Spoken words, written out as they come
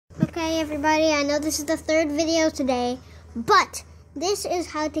Okay, everybody, I know this is the third video today, but this is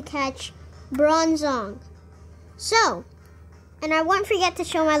how to catch bronzong. So, and I won't forget to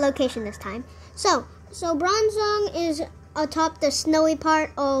show my location this time. So bronzong is atop the snowy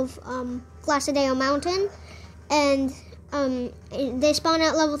part of Glasadale Mountain, and they spawn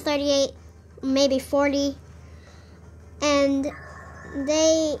at level 38, maybe 40, and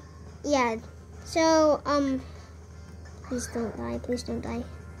please don't die.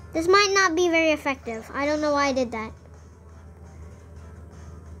 This might not be very effective. I don't know why I did that.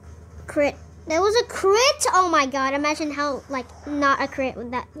 Crit. That was a crit? Oh my god, imagine how, not a crit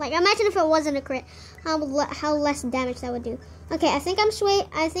with that. Imagine if it wasn't a crit, how less damage that would do. Okay, I think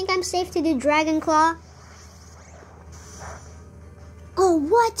I'm safe to do Dragon Claw. Oh,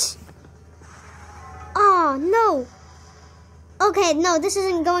 what? Oh, no. Okay, no, this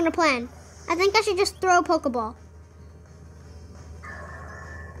isn't going to plan. I think I should just throw a Pokeball.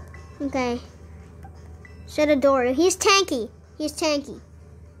 Okay. Shut a door. He's tanky. He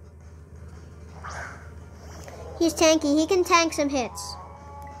can tank some hits.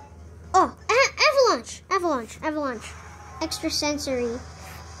 Oh, avalanche. Extra sensory.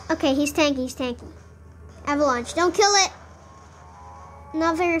 Okay, he's tanky. Avalanche. Don't kill it.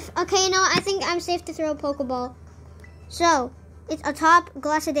 Not very. Okay, no, I think I'm safe to throw a Pokeball. So, it's atop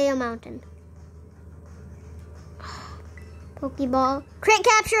Glasadale Mountain. Pokeball. Crit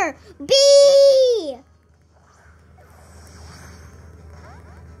capture! B!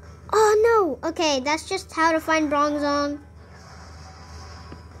 Oh no! Okay, that's just how to find bronzong.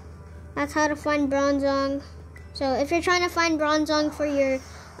 That's how to find bronzong. So if you're trying to find bronzong for your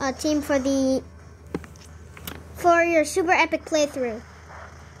team for your super epic playthrough,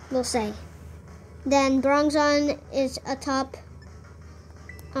 we'll say, then bronzong is atop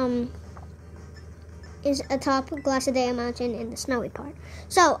Glasadale Mountain in the snowy part.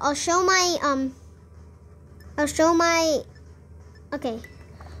 So I'll show my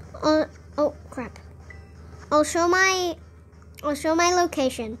oh crap. I'll show my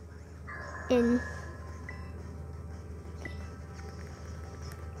location in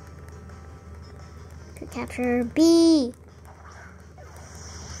capture B.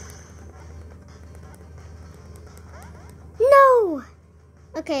 No.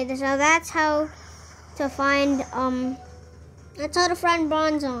 Okay, so that's how to find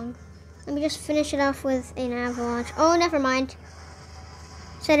bronzong. Let me just finish it off with an avalanche. Oh, never mind.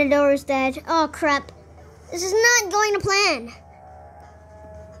 Senador is dead. Oh crap. This is not going to plan.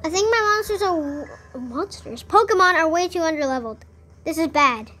 I think my Pokemon are way too underleveled. This is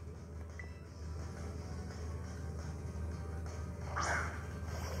bad.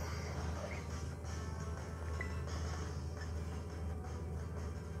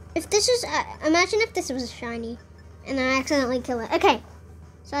 If this is, imagine if this was shiny, and I accidentally kill it. Okay,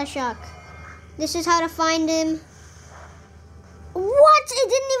 so shock. This is how to find him. What? It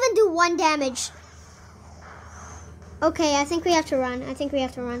didn't even do 1 damage. Okay, I think we have to run.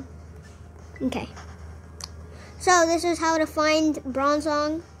 Okay. So this is how to find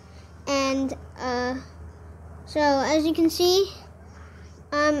bronzong, and so as you can see,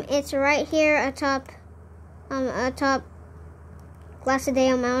 it's right here atop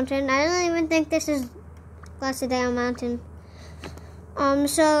Glasadale Mountain. I don't even think this is Glasadale Mountain.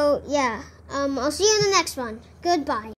 So yeah. I'll see you in the next one. Goodbye.